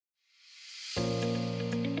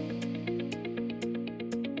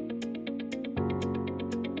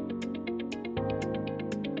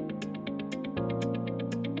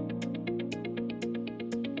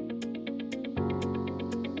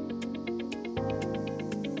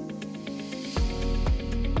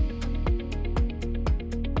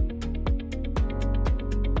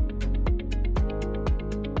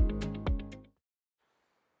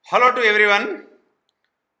Hello to everyone.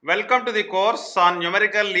 Welcome to the course on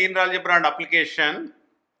Numerical, Linear Algebra and Application.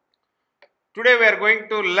 Today we are going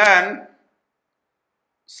to learn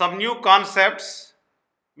some new concepts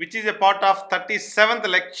which is a part of 37th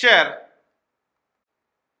lecture.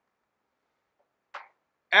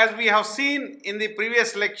 As we have seen in the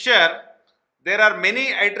previous lecture, there are many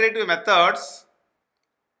iterative methods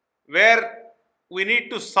where we need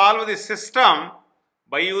to solve the system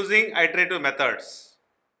by using iterative methods.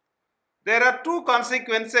 There are two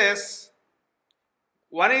consequences.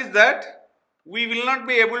 One is that we will not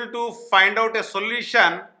be able to find out a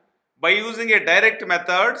solution by using a direct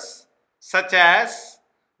methods such as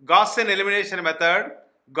Gaussian elimination method,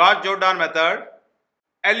 Gauss-Jordan method,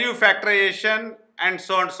 LU factorization and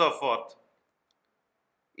so on and so forth.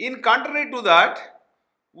 In contrary to that,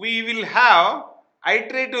 we will have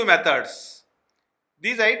iterative methods.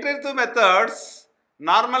 These iterative methods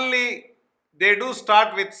normally they do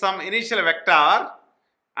start with some initial vector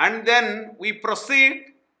and then we proceed,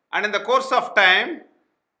 and in the course of time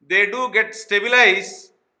they do get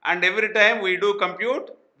stabilized, and every time we do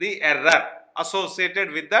compute the error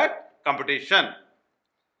associated with that computation.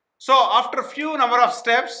 So after few number of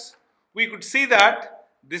steps we could see that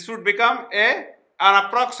this would become an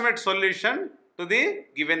approximate solution to the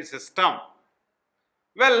given system.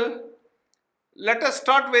 Well, let us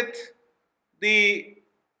start with the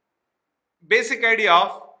basic idea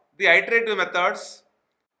of the iterative methods.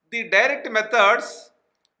 The direct methods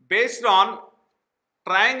based on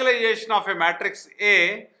triangulation of a matrix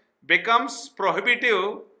A becomes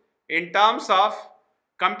prohibitive in terms of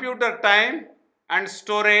computer time and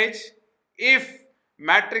storage if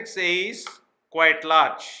matrix A is quite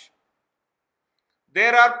large.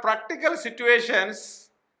 There are practical situations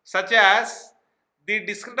such as the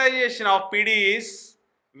discretization of PDEs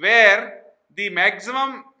where the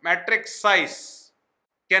maximum matrix size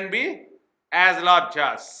can be as large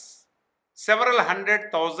as several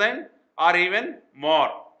hundred thousand or even more.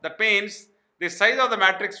 That means the size of the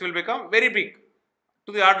matrix will become very big,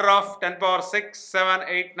 to the order of 10 power 6, 7,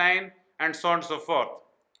 8, 9 and so on and so forth.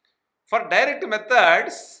 For direct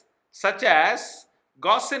methods such as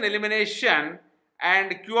Gaussian elimination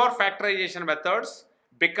and QR factorization methods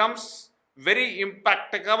becomes very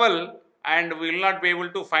impracticable, and we will not be able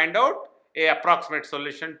to find out an approximate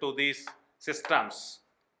solution to these systems.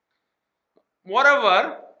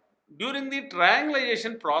 Moreover, during the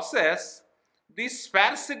triangulation process, the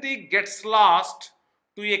sparsity gets lost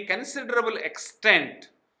to a considerable extent.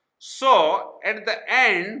 So, at the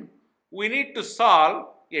end, we need to solve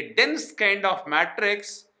a dense kind of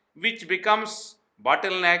matrix which becomes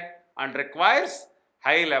bottleneck and requires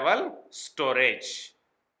high level storage.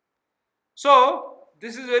 So,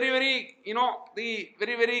 this is very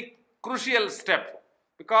crucial step,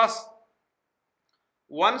 because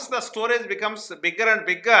once the storage becomes bigger and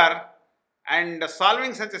bigger, and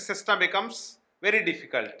solving such a system becomes very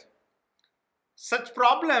difficult. Such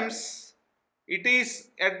problems, it is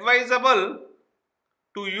advisable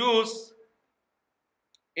to use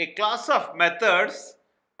a class of methods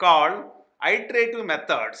called iterative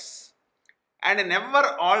methods and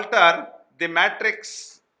never alter the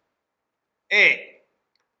matrix A,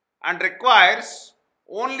 and requires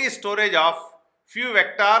only storage of few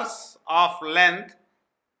vectors of length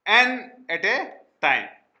n at a time.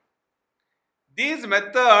 These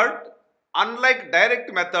methods, unlike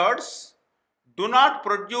direct methods, do not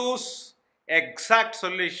produce exact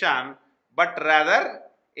solution but rather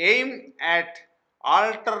aim at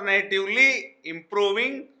alternatively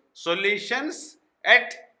improving solutions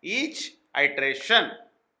at each iteration.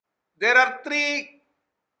 There are three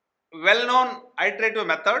well-known iterative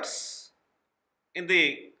methods in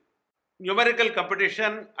the numerical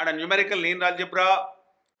computation and numerical linear algebra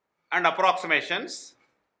and approximations.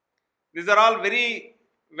 These are all very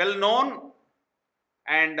well known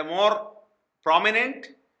and more prominent,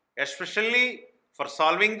 especially for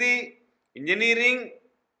solving the engineering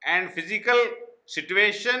and physical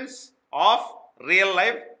situations of real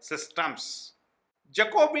life systems.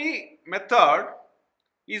 Jacobi method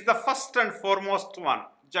is the first and foremost one,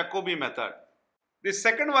 Jacobi method. The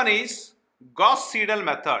second one is Gauss-Seidel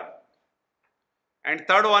method, and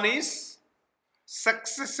third one is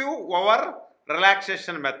successive over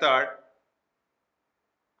relaxation method,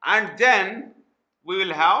 and then we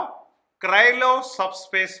will have Krylov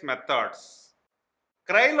subspace methods.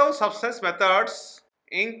 Krylov subspace methods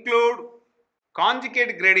include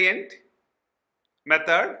conjugate gradient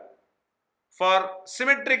method for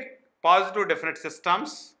symmetric positive definite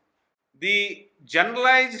systems, the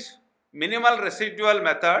generalized minimal residual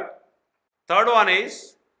method. Third one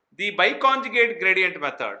is the biconjugate gradient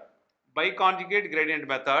method. biconjugate gradient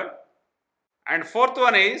method. And fourth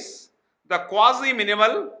one is the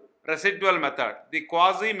quasi-minimal residual method. The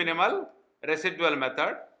quasi-minimal residual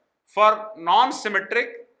method for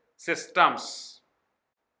non-symmetric systems.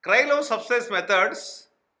 Krylov subspace methods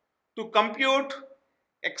to compute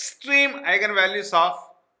extreme eigenvalues of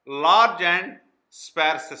large and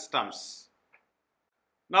sparse systems.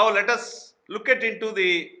 Now let us look into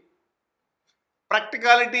the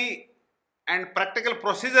practicality and practical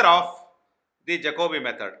procedure of the Jacobi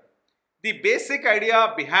method. The basic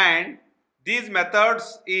idea behind these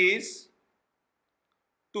methods is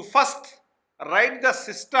to first write the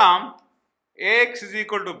system Ax is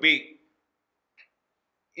equal to B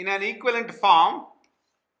in an equivalent form,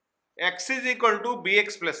 x is equal to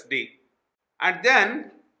bx plus d, and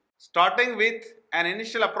then starting with an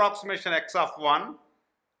initial approximation x of 1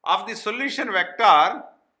 of the solution vector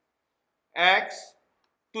x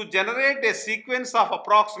to generate a sequence of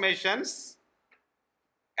approximations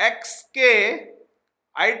xk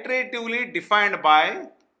iteratively defined by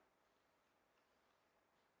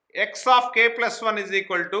x of k plus 1 is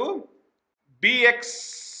equal to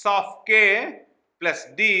bx of k plus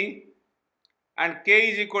d and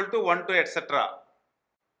k is equal to 1 to etc.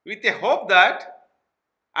 with a hope that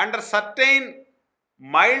under certain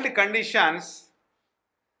mild conditions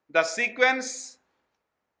the sequence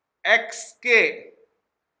xk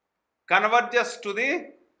converges to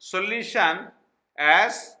the solution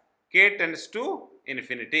as k tends to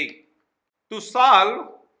infinity. To solve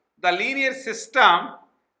the linear system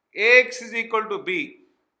Ax is equal to B,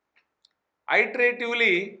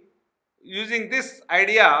 iteratively using this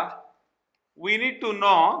idea, we need to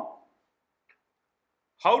know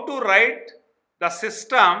how to write the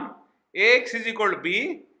system Ax is equal to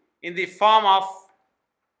B in the form of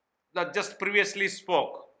the just previously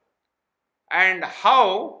spoke, and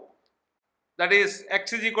how that is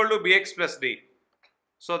x is equal to bx plus d.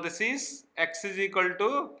 So this is x is equal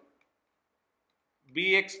to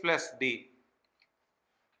bx plus d.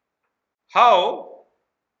 How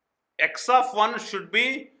x of 1 should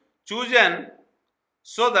be chosen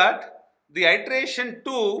so that the iteration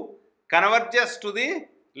 2 converges to the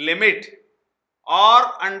limit,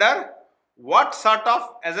 or under what sort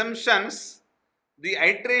of assumptions the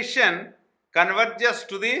iteration converges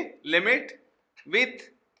to the limit with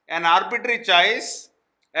an arbitrary choice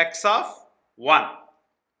x of 1.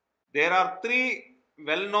 There are three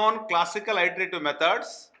well-known classical iterative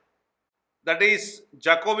methods, that is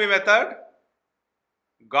Jacobi method,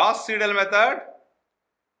 Gauss-Seidel method,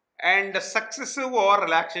 and successive over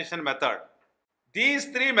relaxation method. These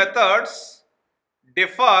three methods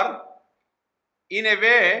differ in a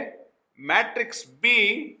way matrix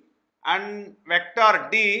B and vector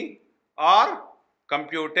D are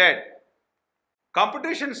computed.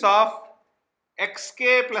 Computations of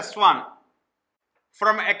xk plus 1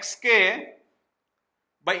 from xk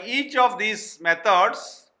by each of these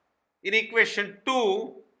methods in equation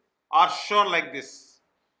 2 are shown like this.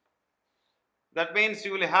 That means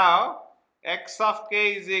you will have x of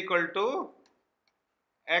k is equal to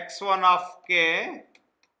x1 of k,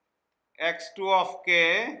 x2 of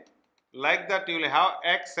k, like that you will have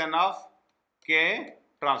xn of k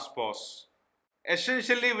transpose.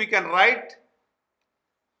 Essentially we can write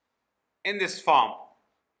in this form.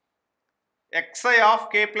 Xi of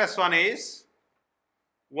k plus 1 is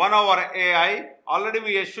 1 over ai. Already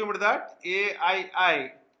we assumed that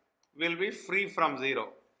aii will be free from 0.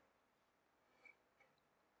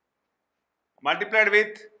 Multiplied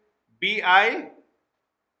with bi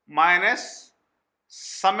minus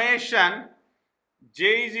summation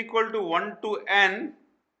j is equal to 1 to n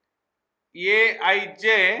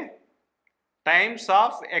aij times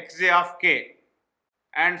of xj of k,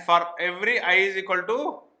 and for every I is equal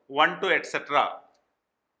to 1 to etc.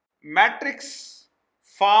 Matrix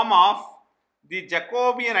form of the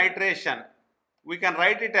Jacobian iteration, we can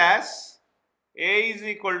write it as A is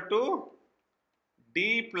equal to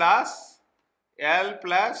D plus L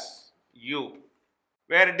plus U,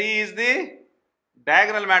 where D is the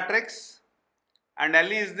diagonal matrix and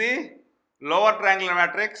L is the lower triangular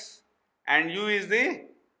matrix and U is the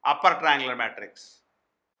upper triangular matrix.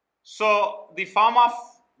 So the form of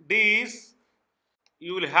D is,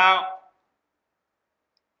 you will have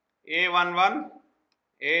A11,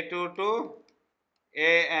 A22,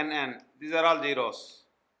 ANN. These are all zeros.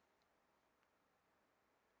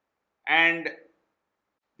 And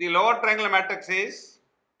the lower triangular matrix is,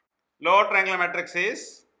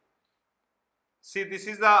 see, this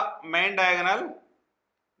is the main diagonal,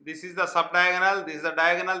 this is the subdiagonal, this is the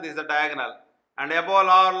diagonal, this is the diagonal, and above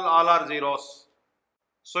all are zeros.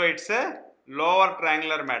 So it's a lower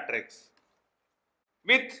triangular matrix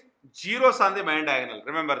with zeros on the main diagonal.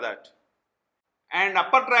 Remember that. And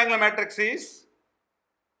upper triangular matrix is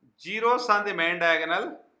zeros on the main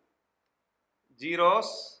diagonal,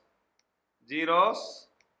 zeros, zeros,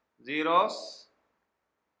 zeros,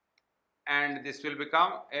 and this will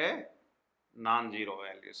become a non-zero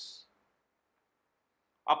values.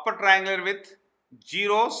 Upper triangular with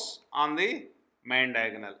zeros on the main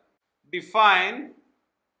diagonal. Define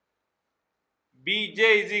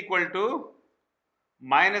Bj is equal to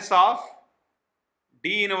minus of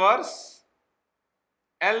D inverse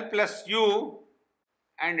L plus U,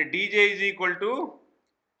 and Dj is equal to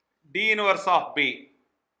D inverse of B.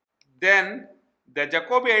 Then the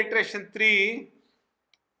Jacobi iteration 3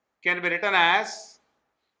 can be written as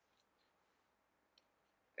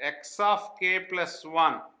x of k plus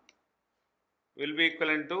 1 will be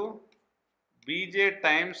equivalent to Bj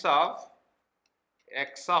times of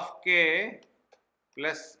x of k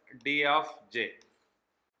plus d of j.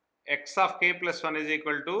 X of k plus 1 is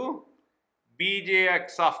equal to Bj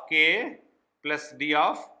x of k plus d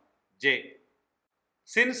of j.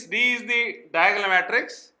 Since D is the diagonal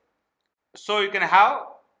matrix, so you can have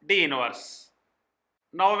D inverse.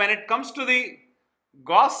 Now when it comes to the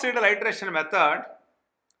Gauss-Seidel iteration method,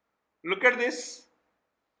 look at this.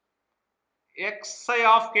 Xi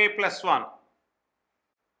of k plus 1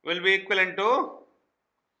 will be equivalent to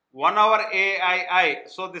 1 over aii.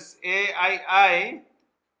 So this aii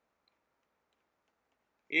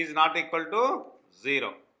is not equal to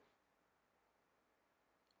 0.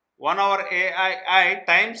 1 over aii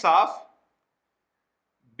times of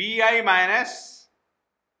bi minus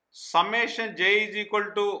summation j is equal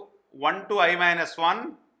to 1 to I minus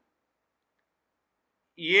 1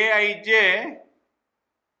 aij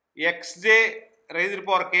xj raised to the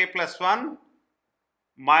power k plus 1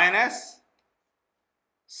 minus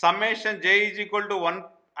summation j is equal to 1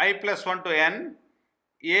 I plus 1 to n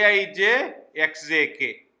aij xjk,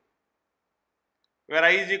 where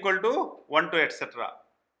I is equal to 1 to etc.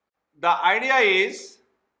 The idea is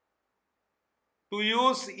to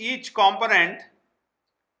use each component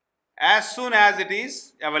as soon as it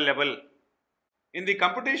is available. In the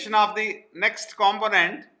computation of the next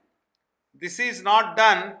component, this is not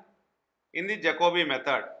done in the Jacobi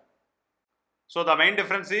method. So the main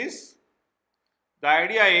difference is, the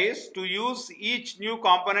idea is to use each new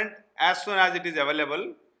component as soon as it is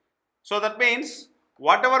available. So that means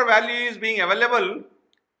whatever value is being available,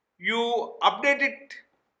 you update it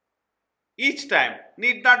each time,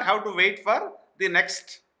 need not have to wait for the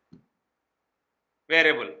next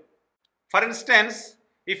variable. For instance,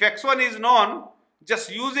 if x1 is known,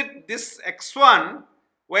 just use this x1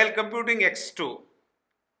 while computing x2.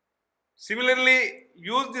 Similarly,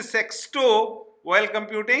 use this x2 while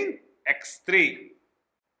computing x3.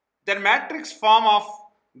 Then matrix form of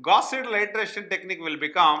Gauss-Seidel iteration technique will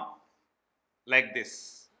become like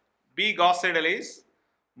this. B Gauss-Seidel is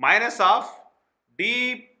minus of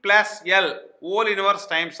D plus L whole inverse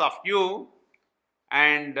times of U,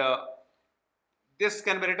 and this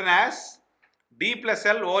can be written as D plus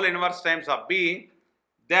L whole inverse times of B.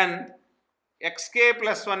 Then xk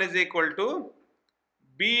plus 1 is equal to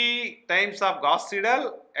B times of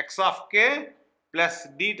Gauss-Seidel x of k plus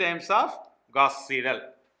D times of Gauss-Seidel.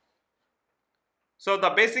 So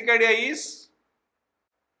the basic idea is,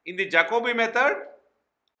 in the Jacobi method,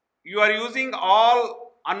 you are using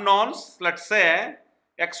all unknowns, let's say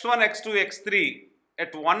x1, x2, x3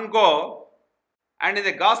 at one go, and in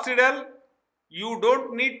the Gauss-Seidel, you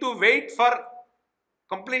don't need to wait for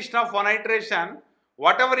completion of one iteration.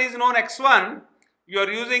 Whatever is known x1, you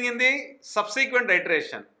are using in the subsequent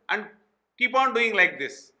iteration and keep on doing like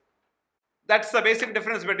this. That's the basic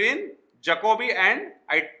difference between Jacobi and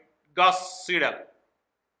Gauss-Seidel.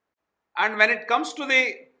 And when it comes to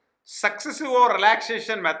the successive or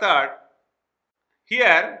relaxation method,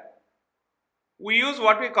 here we use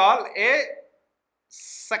what we call a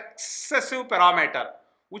successive parameter,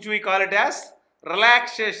 which we call it as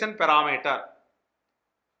relaxation parameter.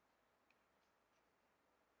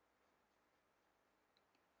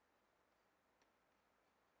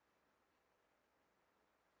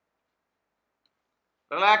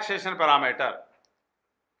 Relaxation parameter,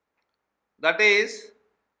 that is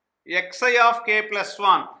xi of k plus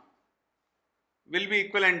 1 will be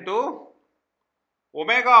equivalent to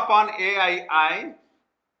omega upon aii.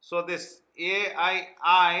 So this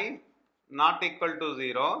aii not equal to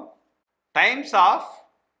 0 times of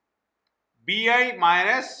bi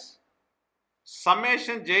minus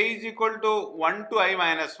summation j is equal to 1 to I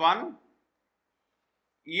minus 1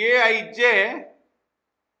 aij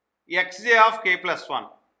xj of k plus 1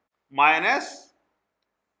 minus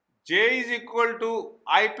j is equal to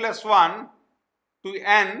I plus 1 to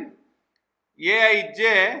n aij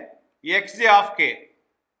xj of k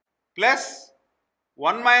plus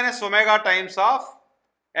 1 minus omega times of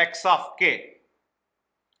x of k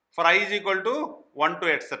for I is equal to 1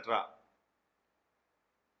 to etc.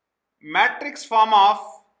 Matrix form of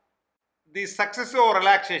the successive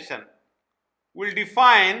relaxation will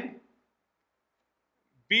define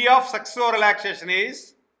B of successive relaxation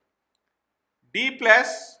is d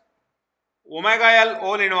plus omega L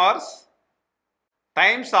whole inverse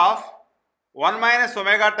times of 1 minus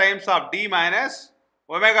omega times of d minus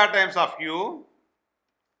omega times of u,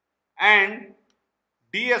 and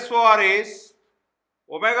DSOR is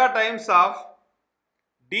omega times of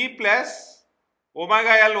d plus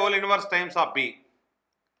omega L whole inverse times of b.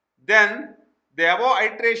 Then the above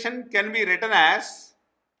iteration can be written as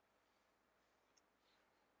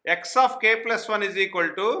x of k plus 1 is equal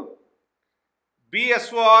to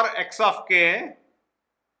BSOR x of k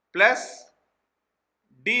plus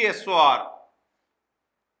DSOR.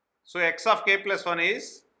 So x of k plus 1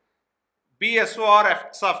 is BSOR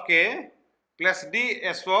x of k plus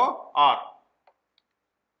DSOR.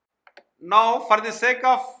 Now for the sake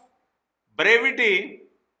of brevity,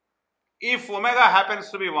 if omega happens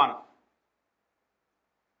to be 1,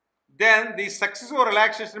 then the successive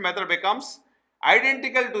relaxation method becomes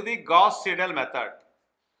identical to the Gauss-Seidel method.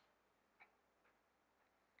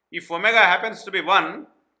 If omega happens to be 1,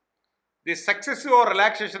 the successive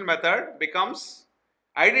relaxation method becomes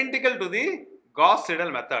identical to the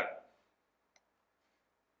Gauss-Seidel method.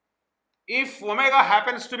 If omega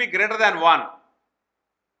happens to be greater than 1,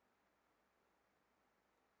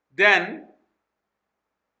 then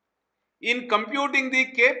in computing the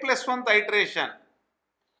k plus 1th iteration,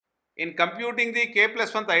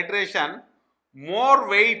 more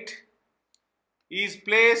weight is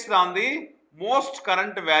placed on the most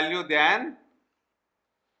current value than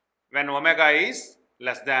when omega is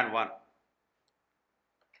less than 1,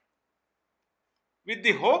 with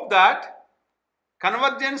the hope that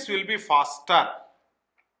convergence will be faster.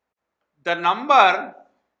 The number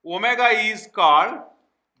omega is called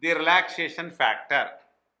the relaxation factor.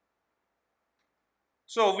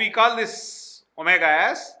 So we call this omega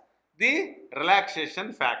as the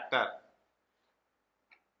relaxation factor.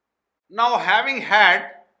 Now, having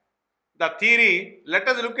had the theory, let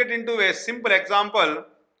us look into a simple example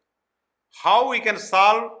how we can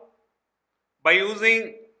solve by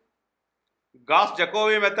using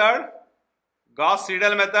Gauss-Jacobi method,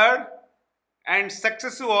 Gauss-Seidel method, and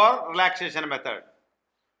successive or relaxation method.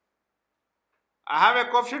 I have a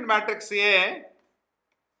coefficient matrix A.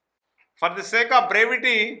 For the sake of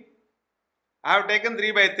brevity, I have taken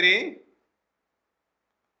 3 by 3,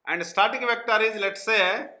 and starting vector is, let's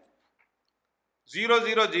say, 0,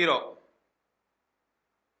 0, 0.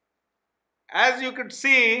 As you could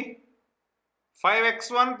see,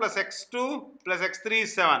 5x1 plus x2 plus x3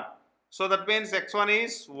 is 7. So that means x1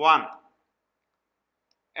 is 1.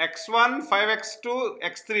 x1, 5x2,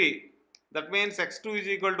 x3. That means x2 is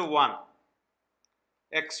equal to 1.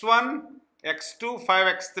 x1, x2,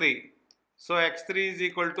 5x3. So x3 is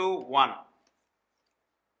equal to 1.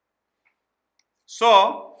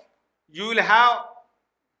 So you will have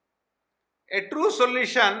a true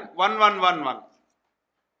solution 1, 1, 1, 1.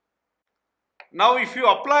 Now if you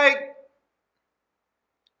apply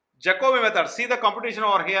Jacobi method, see the computation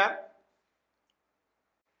over here.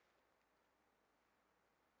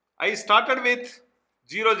 I started with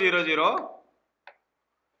 0, 0, 0.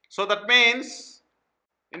 So that means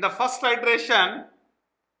in the first iteration,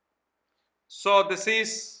 so this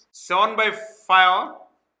is 7 by 5,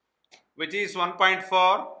 which is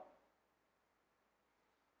 1.4.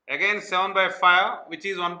 Again 7 by 5, which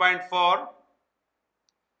is 1.4.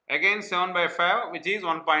 Again 7 by 5, which is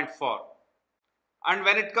 1.4. And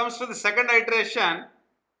when it comes to the second iteration,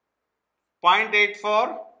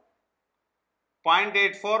 0.84,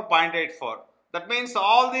 0.84, 0.84. That means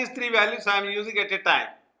all these three values I am using at a time.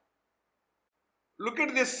 Look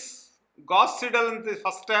at this Gauss-Seidel in the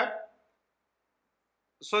first step.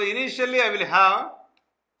 So initially I will have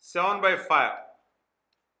 7 by 5.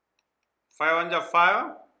 5 1 ja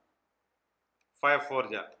 5, 5 4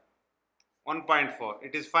 ja 1.4.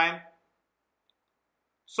 It is fine.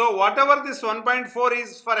 So whatever this 1.4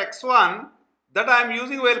 is for x1, that I am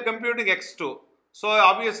using while computing x2. So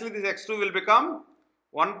obviously this x2 will become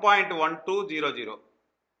 1.1200.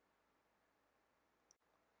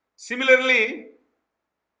 Similarly,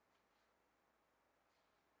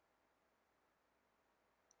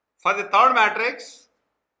 for the third matrix,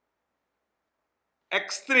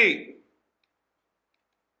 x3.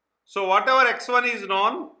 So whatever x1 is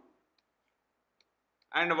known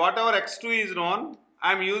and whatever x2 is known,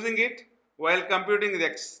 I am using it while computing the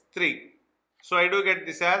x3. So I do get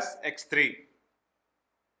this as x3,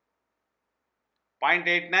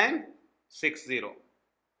 0.8960.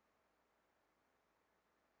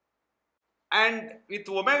 And with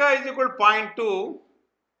omega is equal to 0.2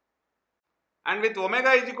 and with omega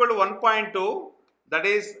is equal to 1.2, that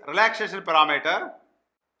is relaxation parameter.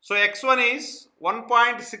 So x1 is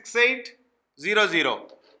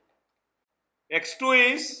 1.6800,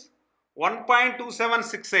 x2 is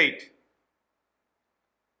 1.2768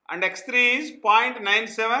 and x3 is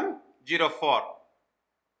 0.9704.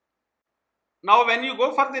 Now when you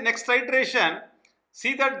go for the next iteration,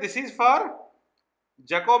 see that this is for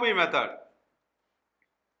Jacobi method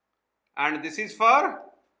and this is for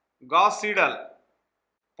Gauss-Seidel,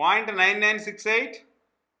 0.9968,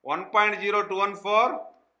 1.0214,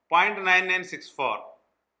 0.9964,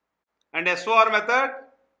 and SOR method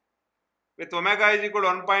with omega is equal to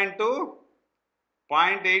 1.2,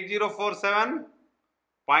 0.8047,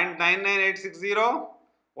 0.99860,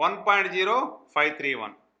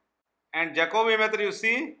 1.0531. And Jacobi method you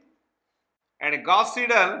see, and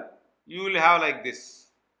Gauss-Seidel you will have like this.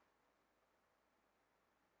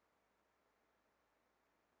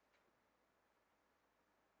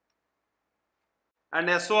 And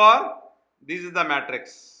SOR, this is the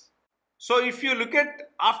matrix. So if you look at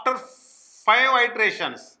after 5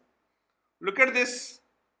 iterations, look at this.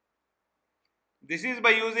 This is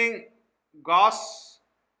by using Gauss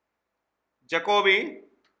Jacobi,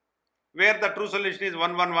 where the true solution is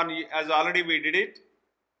 111, as already we did it.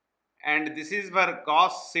 And this is for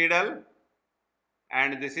Gauss-Seidel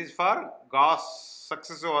and this is for Gauss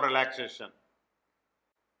successive or relaxation.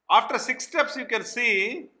 After 6 steps you can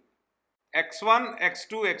see x1,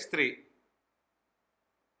 x2, x3,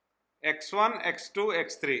 x1, x2,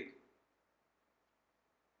 x3,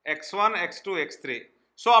 x1, x2, x3.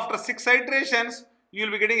 So after 6 iterations, you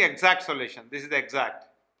will be getting exact solution. This is the exact.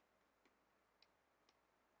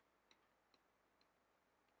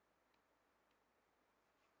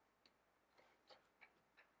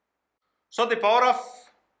 So the power of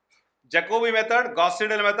Jacobi method,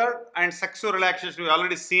 Gauss-Seidel method and successive relaxation, we have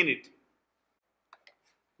already seen it.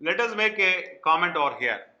 Let us make a comment over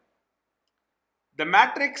here. The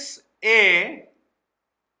matrix A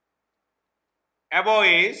above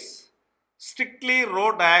is strictly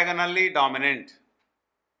row diagonally dominant.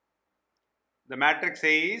 The matrix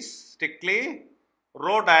A is strictly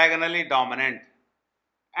row diagonally dominant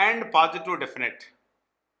and positive definite.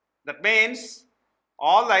 That means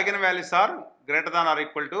all the eigenvalues are greater than or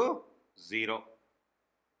equal to 0.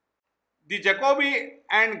 The Jacobi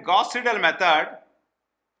and Gauss-Seidel method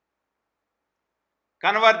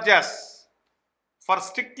converges for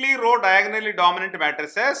strictly row diagonally dominant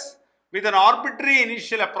matrices with an arbitrary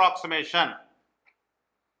initial approximation.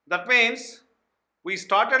 That means we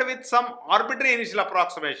started with some arbitrary initial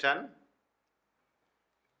approximation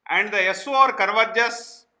and the SOR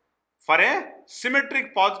converges for a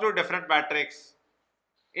symmetric positive definite matrix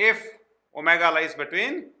if omega lies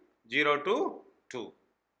between 0 to 2.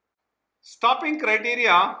 Stopping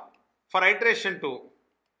criteria for iteration 2.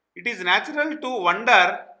 It is natural to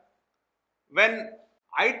wonder when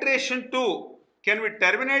iteration 2 can be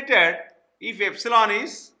terminated if epsilon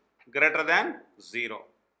is greater than 0.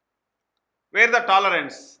 Where the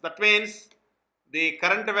tolerance, that means the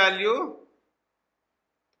current value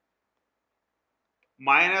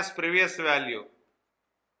minus previous value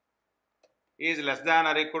is less than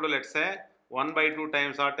or equal to, let's say, 1 by 2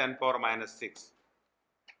 times or 10 power minus 6,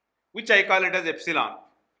 which I call it as epsilon.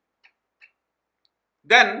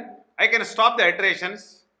 Then I can stop the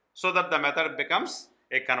iterations so that the method becomes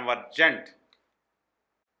a convergent.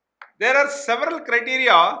 There are several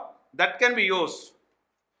criteria that can be used.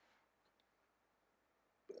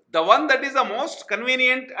 The one that is the most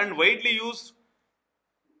convenient and widely used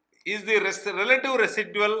is the relative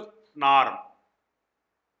residual norm.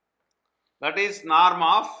 That is norm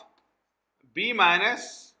of B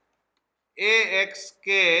minus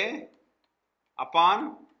AXK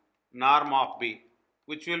upon norm of B,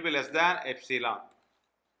 which will be less than epsilon.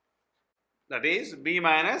 That is B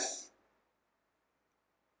minus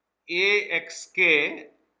AXK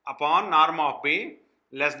upon norm of B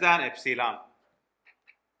less than epsilon.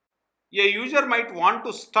 A user might want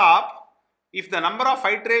to stop if the number of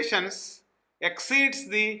iterations exceeds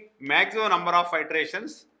the maximum number of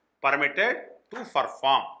iterations permitted to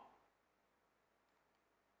perform.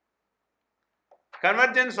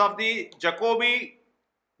 Convergence of the Jacobi,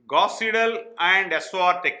 Gauss-Seidel and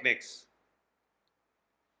SOR techniques.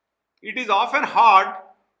 It is often hard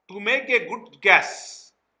to make a good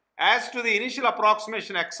guess as to the initial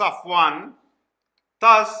approximation x of 1.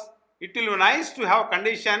 Thus, it will be nice to have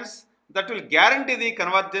conditions that will guarantee the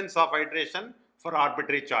convergence of iteration for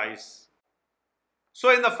arbitrary choice.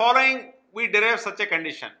 So in the following, we derive such a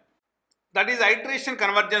condition. That is iteration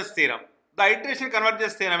convergence theorem. The iteration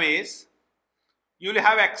convergence theorem is, you will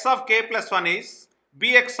have x of k plus 1 is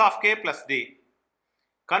bx of k plus d.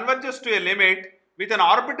 Converges to a limit with an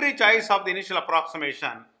arbitrary choice of the initial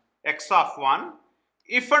approximation x of 1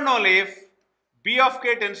 if and only if b of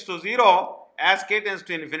k tends to 0 as k tends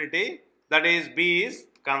to infinity, that is B is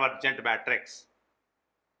convergent matrix.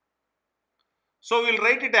 So we will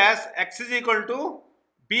write it as x is equal to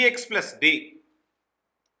bx plus d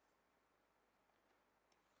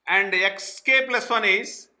and xk plus 1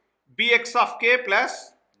 is bx of k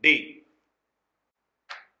plus d.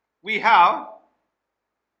 We have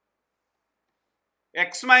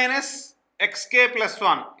x minus xk plus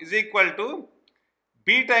 1 is equal to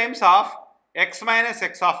b times of x minus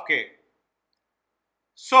x of k.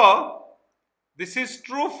 So this is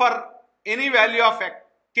true for any value of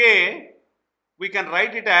k. We can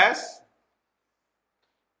write it as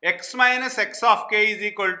x minus x of k is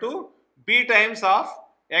equal to b times of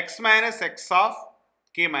x minus x of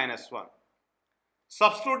k minus 1.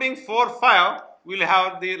 Substituting 4, 5, we will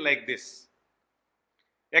have the like this.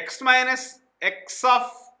 X minus x of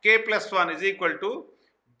k plus 1 is equal to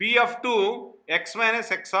b of 2 x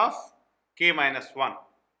minus x of k minus 1.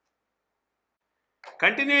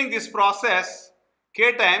 Continuing this process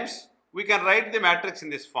k times, we can write the matrix in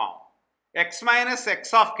this form. X minus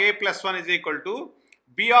x of k plus 1 is equal to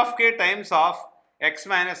b of k times of x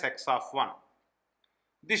minus x of 1.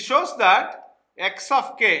 This shows that x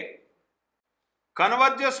of k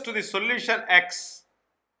converges to the solution x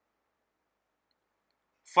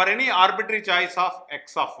for any arbitrary choice of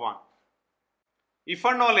x of 1. If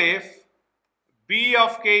and only if b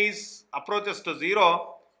of k is approaches to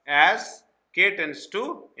 0 as k tends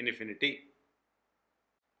to infinity.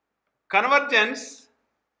 Convergence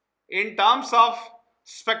in terms of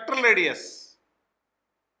spectral radius.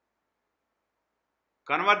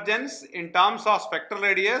 Convergence in terms of spectral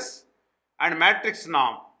radius and matrix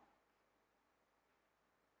norm.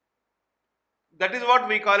 That is what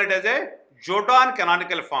we call it as a Jordan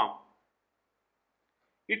canonical form.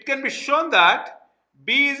 It can be shown that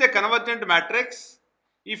B is a convergent matrix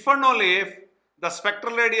if and only if the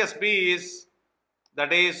spectral radius B is,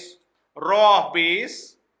 that is, rho of B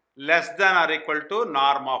is less than or equal to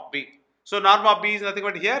norm of B. So norm of B is nothing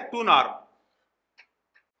but here 2 norm.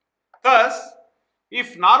 Thus,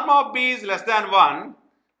 if norm of B is less than 1,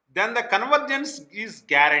 then the convergence is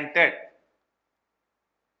guaranteed.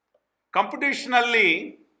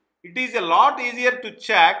 Computationally, it is a lot easier to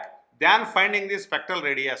check than finding the spectral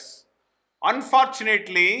radius.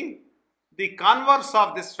 Unfortunately, the converse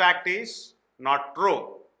of this fact is not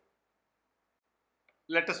true.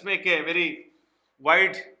 Let us make a very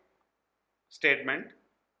wide statement.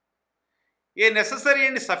 A necessary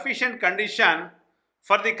and sufficient condition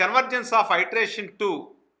for the convergence of iteration 2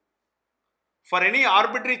 for any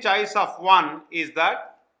arbitrary choice of 1 is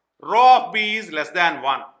that rho of B is less than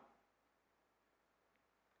 1.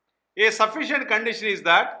 A sufficient condition is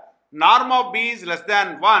that norm of B is less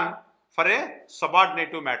than 1 for a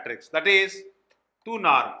subordinative matrix, that is 2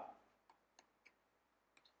 norm.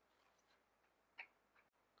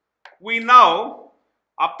 We now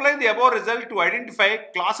apply the above result to identify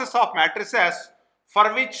classes of matrices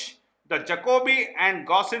for which the Jacobi and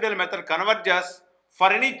Gauss-Seidel method converges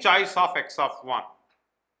for any choice of x of 1.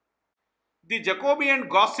 The Jacobi and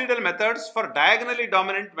Gauss-Seidel methods for diagonally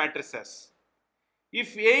dominant matrices.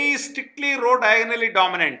 If A is strictly row diagonally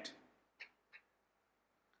dominant,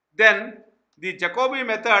 then the Jacobi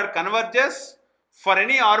method converges for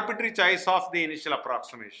any arbitrary choice of the initial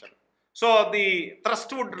approximation. So the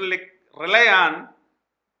thrust would rely on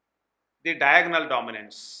the diagonal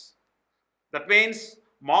dominance. That means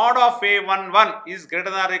mod of A11 is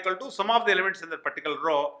greater than or equal to sum of the elements in the particular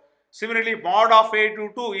row. Similarly, mod of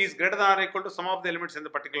A22 is greater than or equal to sum of the elements in the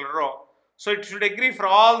particular row. So it should agree for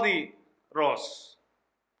all the rows.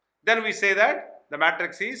 Then we say that the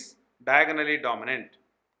matrix is diagonally dominant.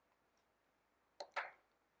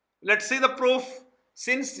 Let's see the proof.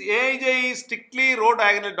 Since Aij is strictly row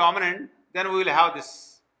diagonally dominant, then we will have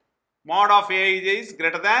this. Mod of Aij is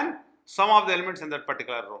greater than sum of the elements in that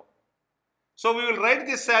particular row. So we will write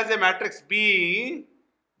this as a matrix B,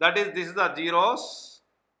 that is, this is the zeros,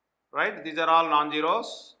 right? These are all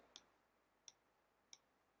non-zeros.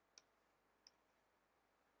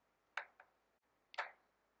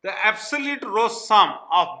 The absolute row sum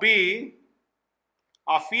of B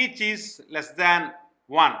of each is less than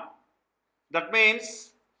 1. That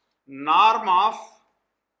means norm of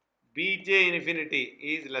Bj infinity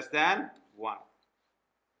is less than 1.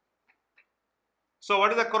 So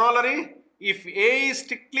what is the corollary? If A is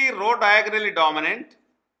strictly row diagonally dominant,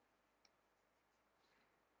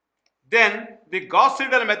 then the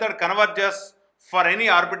Gauss-Seidel method converges for any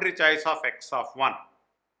arbitrary choice of x of 1.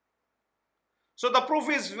 So the proof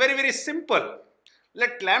is very, very simple.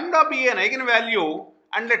 Let lambda be an eigenvalue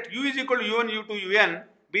and let u is equal to u1, u2, un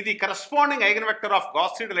be the corresponding eigenvector of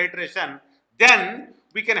Gauss-Seidel iteration. Then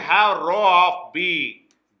we can have rho of B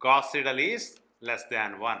Gauss-Seidel is less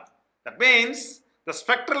than 1. That means the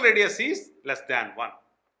spectral radius is less than 1.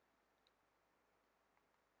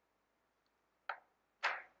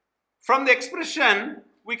 From the expression,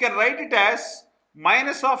 we can write it as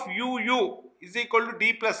minus of uu is equal to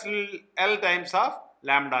d plus L times of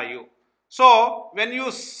lambda u. So, when you,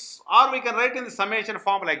 or we can write in the summation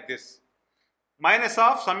form like this. Minus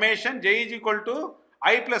of summation j is equal to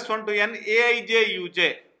I plus 1 to n aij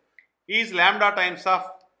uj is lambda times of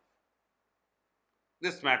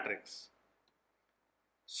this matrix.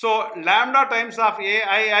 So, lambda times of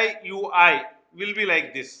aii ui will be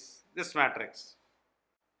like this matrix.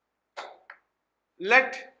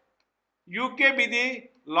 Let uk be the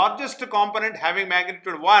largest component having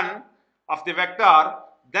magnitude 1 of the vector,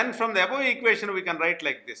 then from the above equation we can write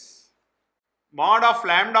like this. Mod of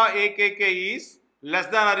lambda akk is less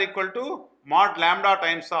than or equal to mod lambda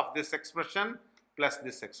times of this expression plus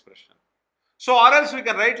this expression. So, or else we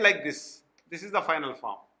can write like this. This is the final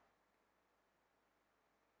form.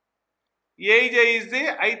 Aij is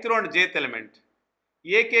the ith row and jth element.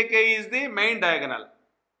 Akk is the main diagonal.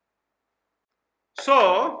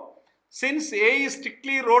 So, since A is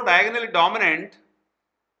strictly row diagonally dominant,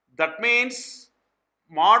 that means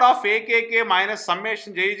mod of akk minus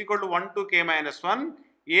summation j is equal to 1 to k minus 1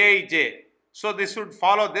 aij. So, this would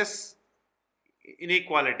follow this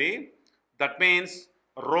inequality. That means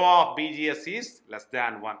rho of BGS is less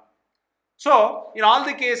than 1. So, in all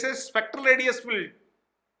the cases, spectral radius will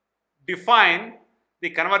define the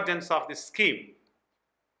convergence of this scheme.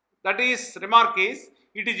 That is, remark is,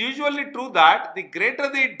 it is usually true that the greater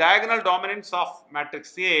the diagonal dominance of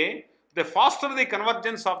matrix A, the faster the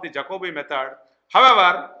convergence of the Jacobi method.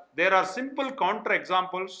 However, there are simple counter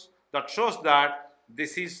examples that shows that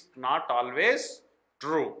this is not always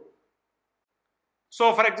true.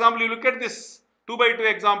 So, for example, you look at this 2 by 2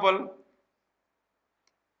 example.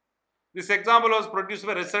 This example was produced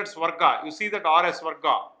by research Varga. You see that RS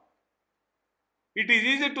Varga. It is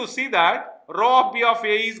easy to see that rho of B of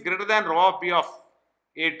A is greater than rho of B of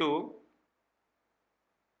A2.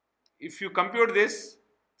 If you compute this,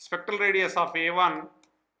 spectral radius of A1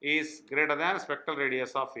 is greater than spectral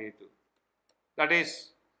radius of A2. That is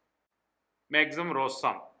maximum row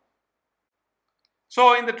sum.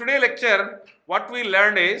 So, in the today lecture, what we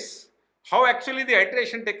learned is how actually the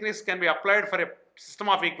iteration techniques can be applied for a system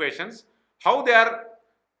of equations, how they are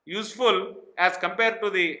useful as compared to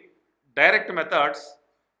the direct methods,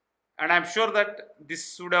 and I am sure that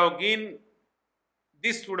this would have been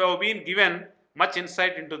given much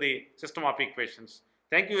insight into the system of equations.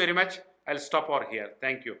 Thank you very much. I will stop over here.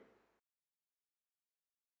 Thank you.